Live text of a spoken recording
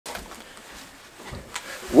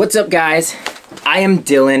What's up, guys? I am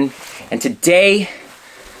Dylan, and today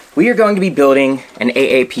we are going to be building an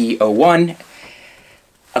AAP-01,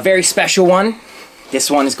 a very special one. This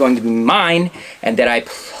one is going to be mine, and that I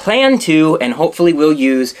plan to and hopefully will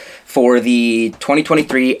use for the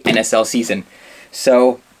 2023 NSL season.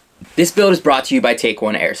 So this build is brought to you by Take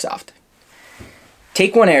One Airsoft.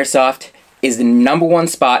 Take One Airsoft is the #1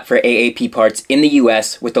 spot for AAP parts in the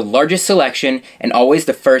US, with the largest selection and always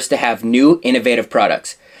the first to have new innovative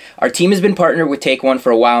products. Our team has been partnered with Take One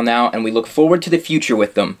for a while now, and we look forward to the future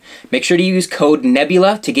with them. Make sure to use code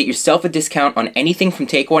Nebula to get yourself a discount on anything from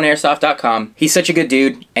TakeOneAirsoft.com. He's such a good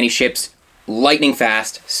dude, and he ships lightning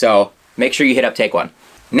fast, so make sure you hit up Take One.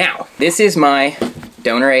 Now, this is my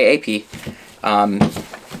donor AAP. I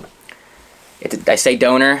say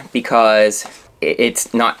donor because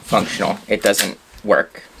it's not functional. It doesn't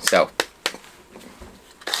work. So,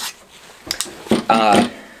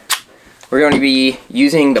 we're going to be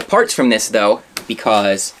using the parts from this, though,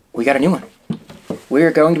 because we got a new one. We're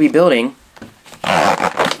going to be building,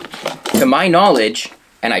 to my knowledge,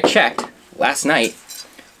 and I checked last night,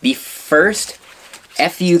 the first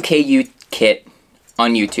FUKU kit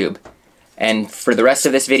on YouTube. And for the rest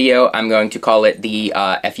of this video, I'm going to call it the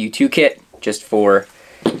FU2 kit, just for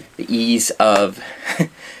the ease of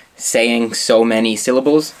saying so many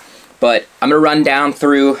syllables. But I'm going to run down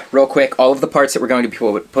through real quick all of the parts that we're going to be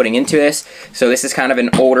putting into this. So this is kind of an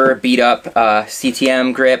older, beat up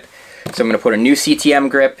CTM grip. So I'm going to put a new CTM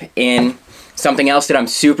grip in. Something else that I'm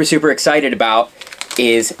super excited about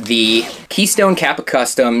is the Keystone Kappa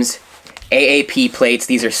Customs AAP plates.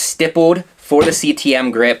 These are stippled for the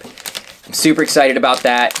CTM grip. I'm super excited about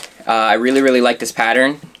that. I really like this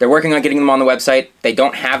pattern. They're working on getting them on the website. They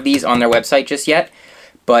don't have these on their website just yet,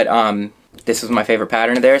 but this was my favorite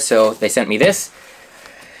pattern there, so they sent me this.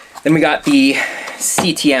 Then we got the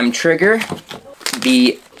CTM trigger,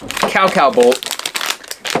 the Cow bolt,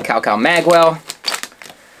 Cow magwell,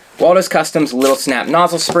 Waldo's Customs little snap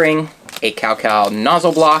nozzle spring, a Cow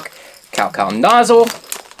nozzle block, Cow nozzle,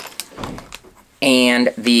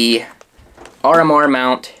 and the RMR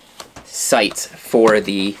mount sights for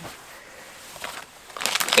the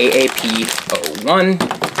AAP-01.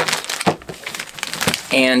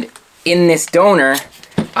 And in this donor,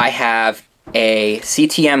 I have a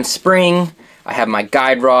CTM spring, I have my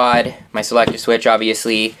guide rod, my selector switch,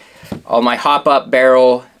 obviously, all my hop-up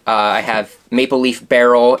barrel, I have maple leaf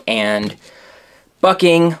barrel and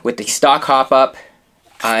bucking with the stock hop-up.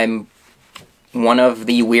 I'm one of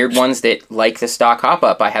the weird ones that like the stock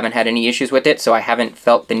hop-up. I haven't had any issues with it, so I haven't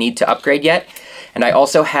felt the need to upgrade yet. And I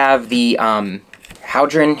also have the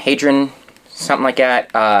Hadron, something like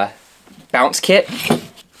that, bounce kit.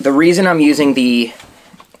 The reason I'm using the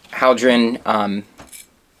Hadron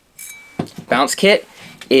bounce kit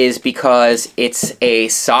is because it's a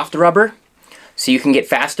soft rubber, so you can get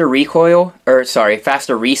faster recoil, or sorry,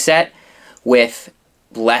 faster reset with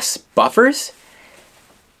less buffers,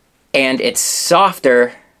 and it's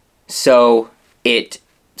softer, so it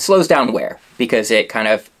slows down wear because it kind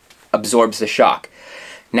of absorbs the shock.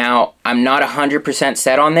 Now, I'm not 100%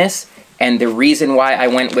 set on this, and the reason why I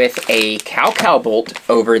went with a Cow bolt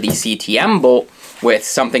over the CTM bolt with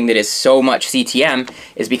something that is so much CTM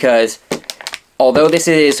is because although this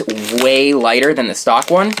is way lighter than the stock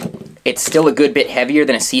one, it's still a good bit heavier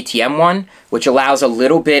than a CTM one, which allows a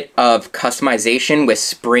little bit of customization with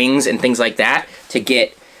springs and things like that to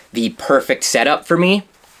get the perfect setup for me.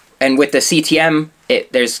 And with the CTM,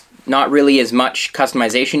 there's not really as much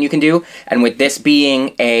customization you can do, and with this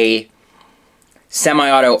being a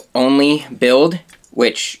semi-auto only build,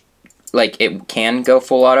 which, like, it can go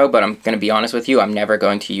full auto, but I'm going to be honest with you, I'm never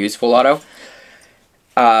going to use full auto.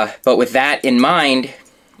 But with that in mind,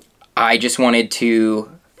 I just wanted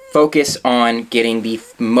to focus on getting the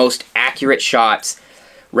most accurate shots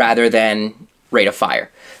rather than rate of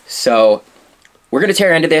fire. So we're going to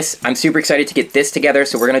tear into this. I'm super excited to get this together,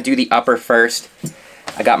 so we're going to do the upper first.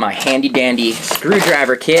 I got my handy dandy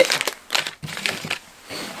screwdriver kit.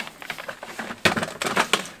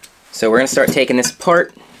 So we're going to start taking this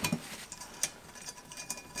apart.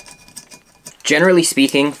 Generally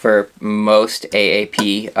speaking, for most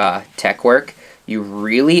AAP tech work, you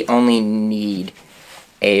really only need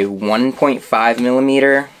a 1.5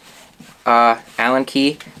 millimeter Allen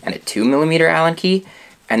key and a 2 millimeter Allen key.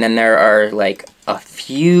 And then there are like a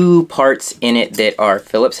few parts in it that are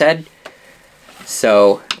Phillips head.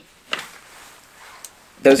 So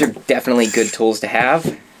those are definitely good tools to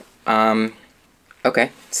have.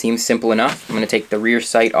 Okay, seems simple enough. I'm going to take the rear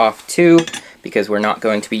sight off too, because we're not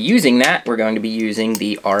going to be using that. We're going to be using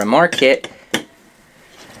the RMR kit.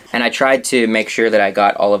 And I tried to make sure that I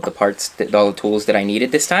got all of the parts, all the tools that I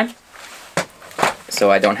needed this time,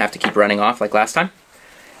 so I don't have to keep running off like last time.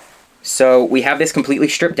 So we have this completely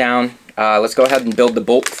stripped down. Let's go ahead and build the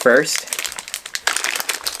bolt first.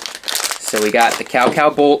 So we got the cow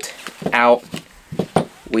bolt out.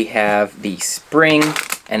 We have the spring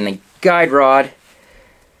and the guide rod.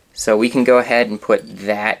 So we can go ahead and put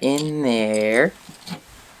that in there.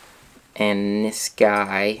 And this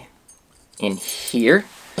guy in here.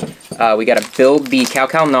 We got to build the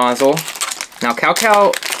cow nozzle. Now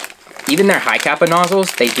cow, even their high kappa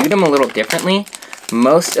nozzles, they do them a little differently.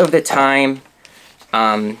 Most of the time,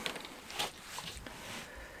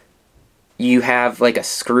 you have like a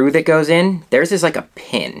screw that goes in. Theirs is like a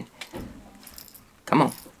pin. Come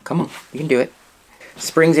on, you can do it.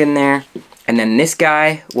 Springs in there, and then this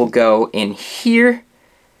guy will go in here.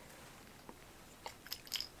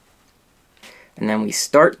 And then we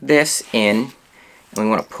start this in, and we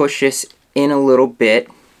want to push this in a little bit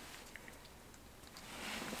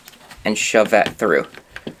and shove that through.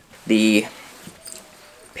 The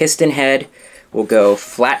piston head will go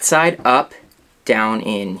flat side up, down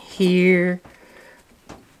in here,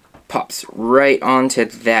 pops right onto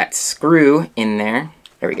that screw in there.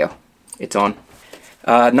 There we go, it's on.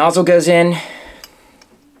 Nozzle goes in,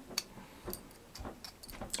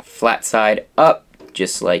 flat side up,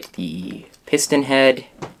 just like the piston head.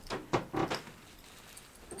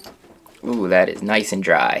 Ooh, that is nice and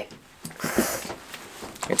dry.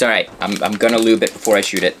 It's alright, I'm gonna lube it before I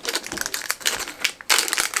shoot it.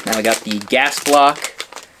 Now I got the gas block,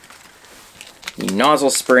 the nozzle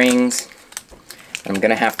springs. I'm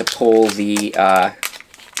gonna have to pull the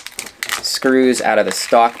screws out of the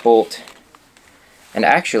stock bolt. And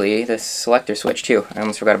actually, the selector switch too. I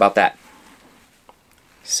almost forgot about that.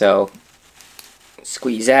 So,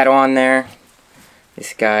 squeeze that on there.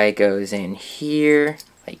 This guy goes in here,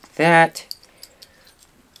 like that.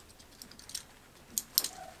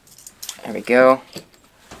 There we go.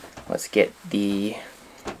 Let's get the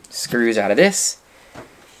screws out of this.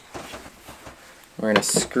 We're going to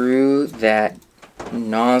screw that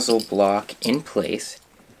nozzle block in place.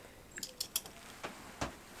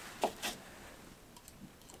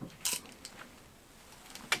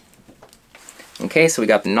 Okay, so we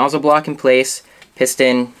got the nozzle block in place,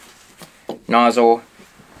 piston, nozzle,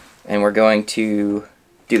 and we're going to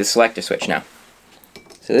do the selector switch now.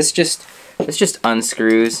 So this just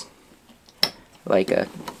unscrews like a,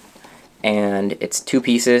 and it's two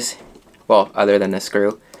pieces, well, other than the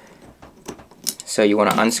screw. So you want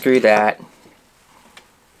to unscrew that,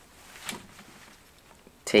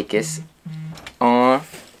 take this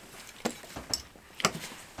off,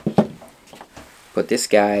 put this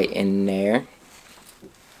guy in there,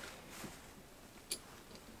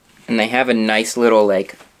 and they have a nice little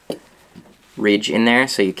like ridge in there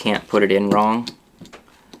so you can't put it in wrong.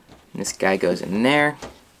 And this guy goes in there,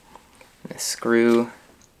 and the screw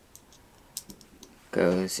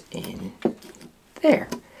goes in there.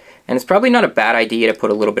 And it's probably not a bad idea to put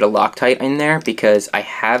a little bit of Loctite in there, because I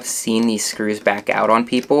have seen these screws back out on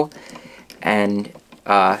people, and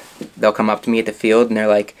they'll come up to me at the field and they're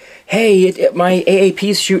like, hey, my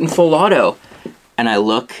AAP's shooting full auto. And I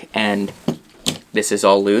look and this is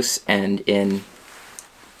all loose and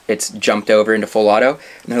it's jumped over into full auto.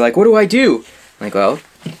 And they're like, what do I do? I'm like, well,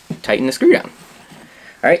 tighten the screw down.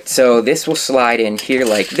 Alright, so this will slide in here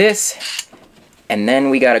like this. And then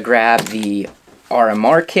we gotta grab the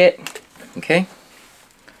RMR kit. Okay,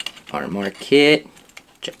 RMR kit,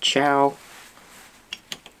 cha-chow.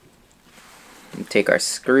 Take our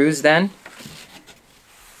screws then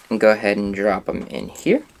and go ahead and drop them in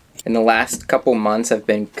here. In the last couple months, I've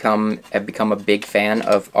become a big fan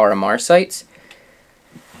of RMR sights.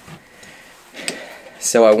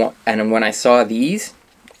 So when I saw these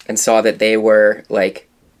and saw that they were like,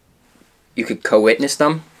 you could co-witness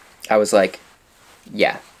them, I was like,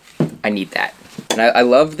 yeah, I need that. And I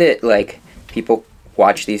love that like people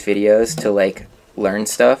watch these videos to like learn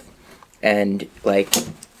stuff, and like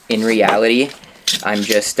in reality I'm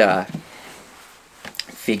just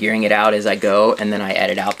figuring it out as I go, and then I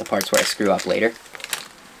edit out the parts where I screw up later.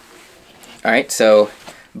 Alright, so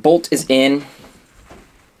bolt is in.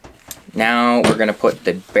 Now we're gonna put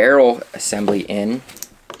the barrel assembly in.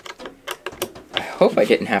 I hope I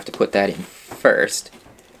didn't have to put that in first,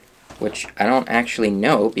 which I don't actually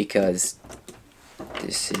know because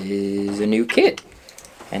this is a new kit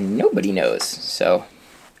and nobody knows. So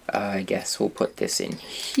I guess we'll put this in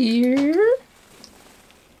here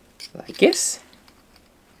like this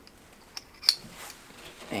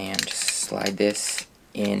and slide this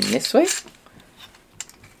in this way.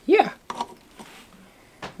 Yeah.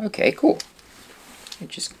 Okay, cool.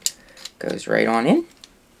 Just goes right on in.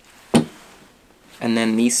 And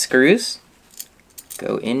then these screws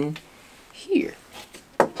go in here.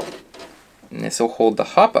 And this will hold the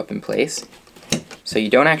hop up in place. So you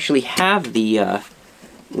don't actually have the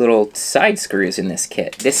little side screws in this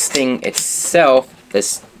kit. This thing itself,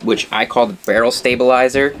 which I call the barrel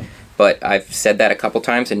stabilizer, but I've said that a couple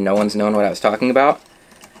times and no one's known what I was talking about,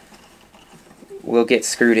 will get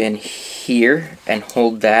screwed in here and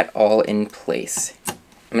hold that all in place.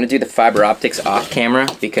 I'm going to do the fiber optics off camera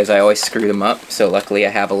because I always screw them up, so luckily I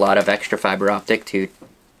have a lot of extra fiber optic to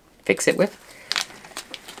fix it with.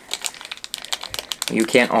 You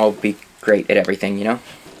can't all be great at everything, you know?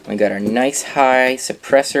 We got our nice high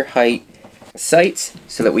suppressor height sights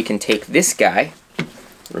so that we can take this guy,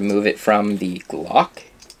 remove it from the Glock.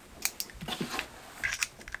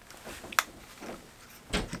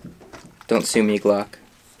 Don't sue me, Glock.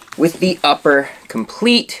 With the upper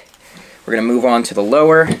complete, we're going to move on to the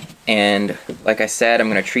lower, and like I said, I'm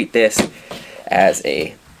going to treat this as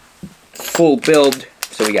a full build.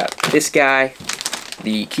 So we got this guy,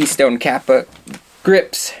 the Keystone Kappa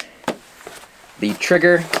grips, the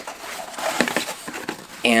trigger,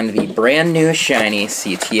 and the brand new shiny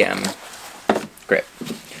CTM grip.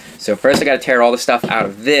 So first I got to tear all the stuff out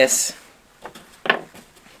of this.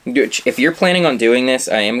 If you're planning on doing this,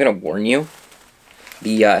 I am going to warn you.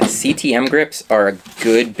 The CTM grips are a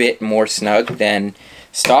good bit more snug than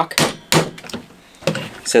stock.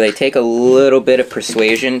 So they take a little bit of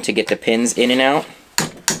persuasion to get the pins in and out.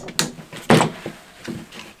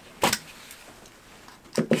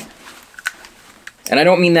 And I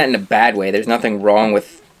don't mean that in a bad way. There's nothing wrong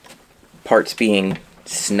with parts being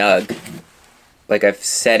snug. Like I've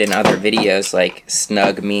said in other videos, like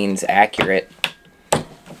snug means accurate.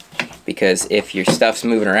 Because if your stuff's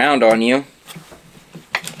moving around on you,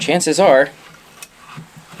 chances are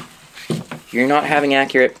you're not having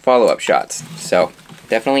accurate follow-up shots. So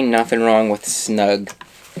definitely nothing wrong with snug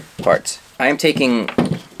parts. I am taking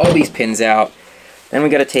all these pins out. Then we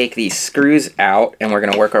got to take these screws out, and we're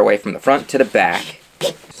going to work our way from the front to the back.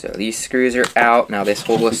 So these screws are out. Now this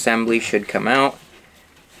whole assembly should come out.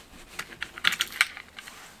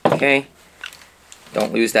 Okay.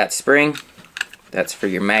 Don't lose that spring. That's for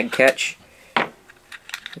your mag catch.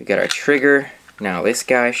 We got our trigger. Now this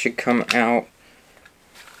guy should come out.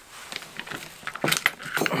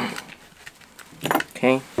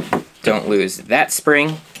 Okay. Don't lose that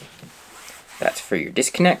spring. That's for your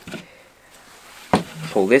disconnect.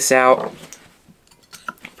 Pull this out.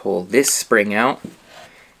 Pull this spring out.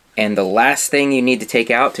 And the last thing you need to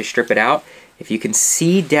take out to strip it out, if you can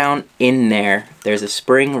see down in there, there's a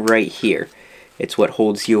spring right here. It's what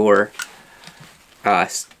holds your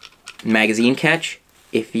magazine catch.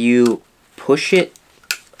 If you push it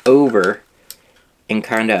over and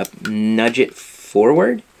kind of nudge it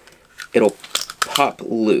forward, it'll pop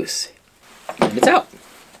loose. And it's out.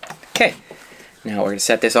 Okay, now we're going to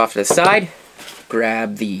set this off to the side.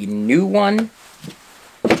 Grab the new one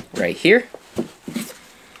right here.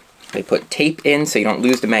 They put tape in so you don't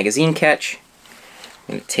lose the magazine catch.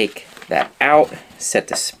 I'm going to take that out, set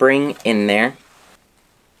the spring in there.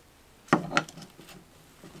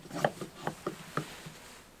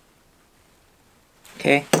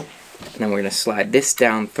 Okay, and then we're going to slide this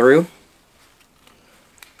down through.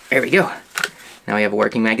 There we go. Now we have a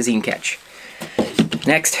working magazine catch.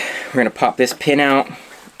 Next, we're going to pop this pin out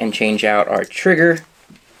and change out our trigger.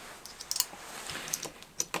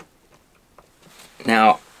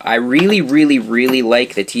 Now, I really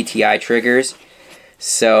like the TTI triggers.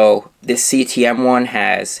 So this CTM one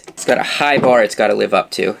it's got a high bar it's got to live up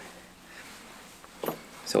to.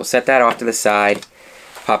 So we'll set that off to the side.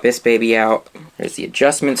 Pop this baby out. There's the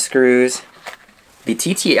adjustment screws. The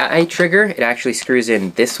TTI trigger, it actually screws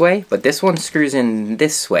in this way, but this one screws in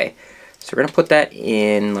this way. So we're going to put that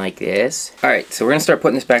in like this. Alright, so we're going to start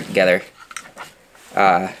putting this back together.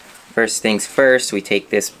 First things first, we take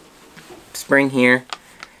this spring here,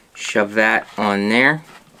 shove that on there.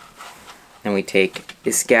 Then we take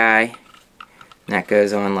this guy, and that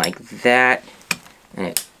goes on like that, and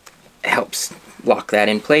it helps lock that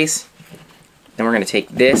in place. Then we're going to take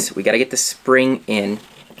this, we got to get the spring in,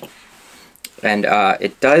 and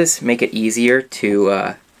it does make it easier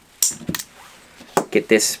to get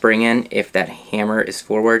this spring in if that hammer is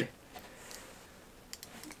forward.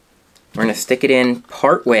 We're going to stick it in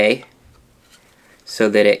part way so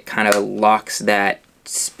that it kind of locks that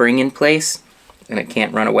spring in place and it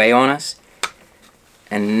can't run away on us.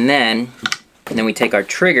 And then we take our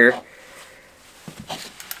trigger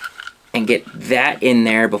and get that in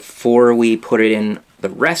there before we put it in the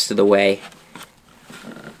rest of the way.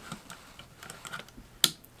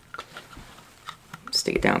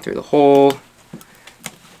 Stick it down through the hole.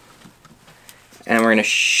 And we're going to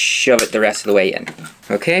shove it the rest of the way in.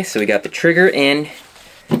 Okay, so we got the trigger in.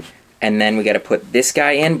 And then we got to put this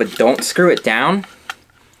guy in, but don't screw it down.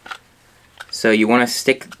 So you want to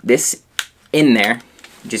stick this in there.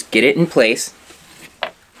 Just get it in place.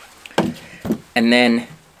 And then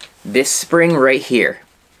this spring right here,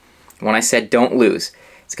 when I said don't lose,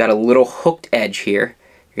 it's got a little hooked edge here.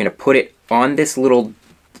 You're going to put it on this little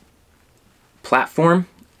platform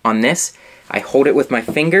on this. I hold it with my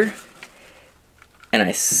finger and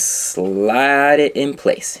I slide it in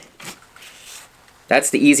place. That's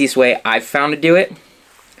the easiest way I've found to do it.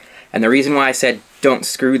 And the reason why I said don't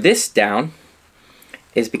screw this down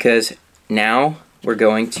is because now we're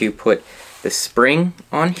going to put the spring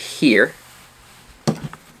on here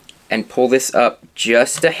and pull this up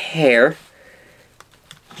just a hair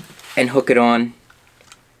and hook it on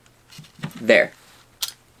there.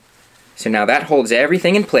 So now that holds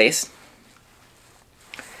everything in place.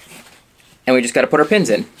 And we just got to put our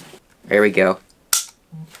pins in. There we go.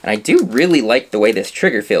 And I do really like the way this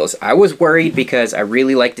trigger feels. I was worried because I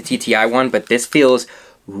really like the TTI one, but this feels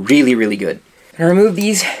really, really good. I'm gonna remove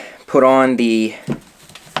these, put on the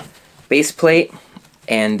base plate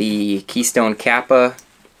and the Keystone Kappa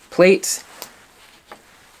plates.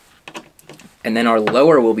 And then our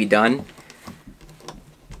lower will be done.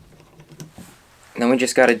 And then we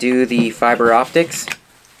just gotta do the fiber optics.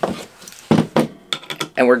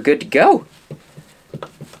 And we're good to go.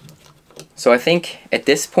 So I think at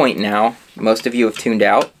this point now, most of you have tuned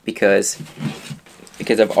out because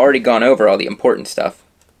I've already gone over all the important stuff.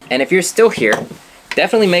 And if you're still here,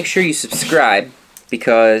 definitely make sure you subscribe,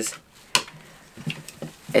 because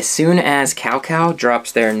as soon as Cow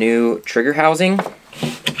drops their new trigger housing,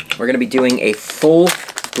 we're going to be doing a full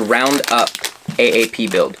ground up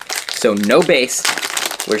AAP build. So no base,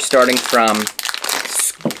 we're starting from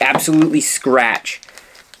absolutely scratch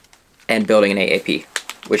and building an AAP.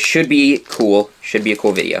 Which should be cool. Should be a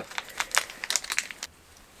cool video.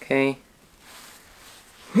 Okay.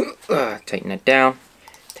 Tighten that down.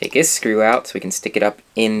 Take this screw out so we can stick it up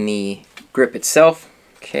in the grip itself.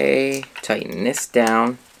 Okay. Tighten this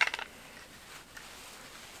down.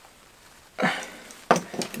 And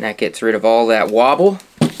that gets rid of all that wobble.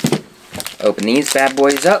 Open these bad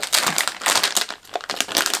boys up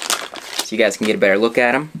so you guys can get a better look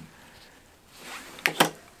at them.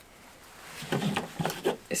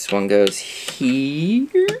 This one goes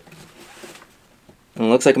here. And it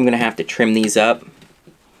looks like I'm going to have to trim these up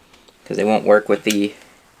because they won't work with the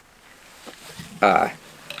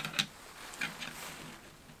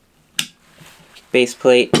base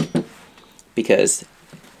plate, because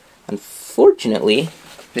unfortunately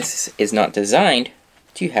this is not designed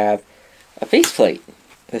to have a base plate.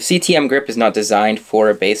 The CTM grip is not designed for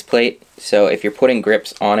a base plate, so if you're putting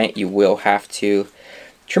grips on it, you will have to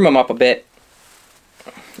trim them up a bit.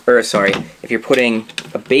 Or sorry, if you're putting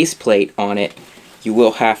a base plate on it, you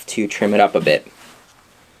will have to trim it up a bit.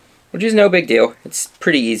 Which is no big deal. It's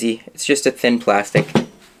pretty easy. It's just a thin plastic.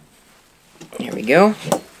 Here we go.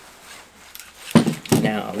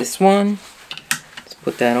 Now this one, let's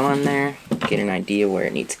put that on there. Get an idea where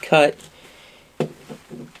it needs cut.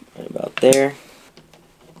 Right about there.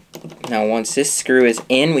 Now once this screw is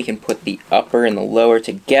in, we can put the upper and the lower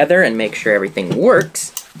together and make sure everything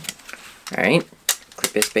works. Alright.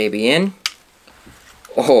 Clip this baby in.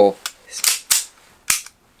 Oh.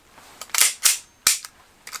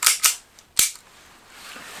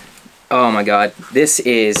 Oh my god. This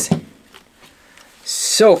is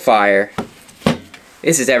so fire.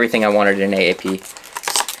 This is everything I wanted in an AAP.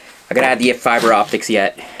 I gotta add the fiber optics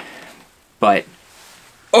yet. But,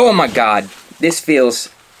 oh my god. This feels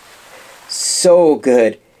so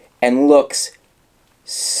good and looks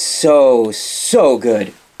so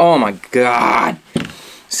good. Oh my god.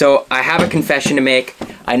 So I have a confession to make.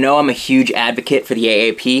 I know I'm a huge advocate for the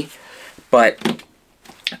AAP, but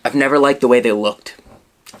I've never liked the way they looked.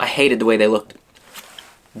 I hated the way they looked.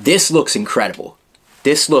 This looks incredible.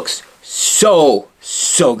 This looks so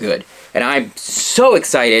good. And I'm so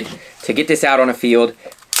excited to get this out on a field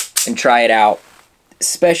and try it out,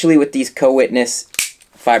 especially with these co-witness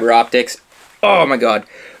fiber optics. Oh my god.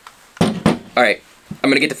 Alright, I'm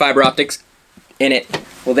gonna get the fiber optics in it.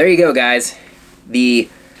 Well, there you go, guys. The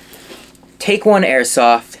Take One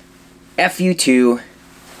Airsoft FU2.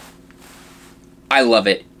 I love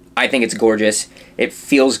it. I think it's gorgeous. It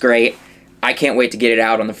feels great. I can't wait to get it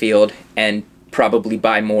out on the field and probably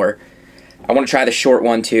buy more. I want to try the short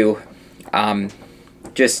one too.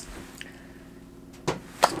 Just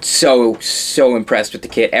so impressed with the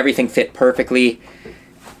kit. Everything fit perfectly.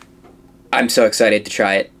 I'm so excited to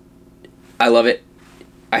try it. I love it.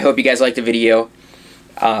 I hope you guys liked the video.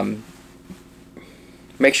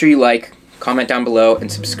 Make sure you like, comment down below,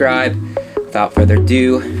 and subscribe. Without further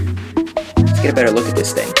ado, let's get a better look at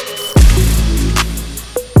this thing.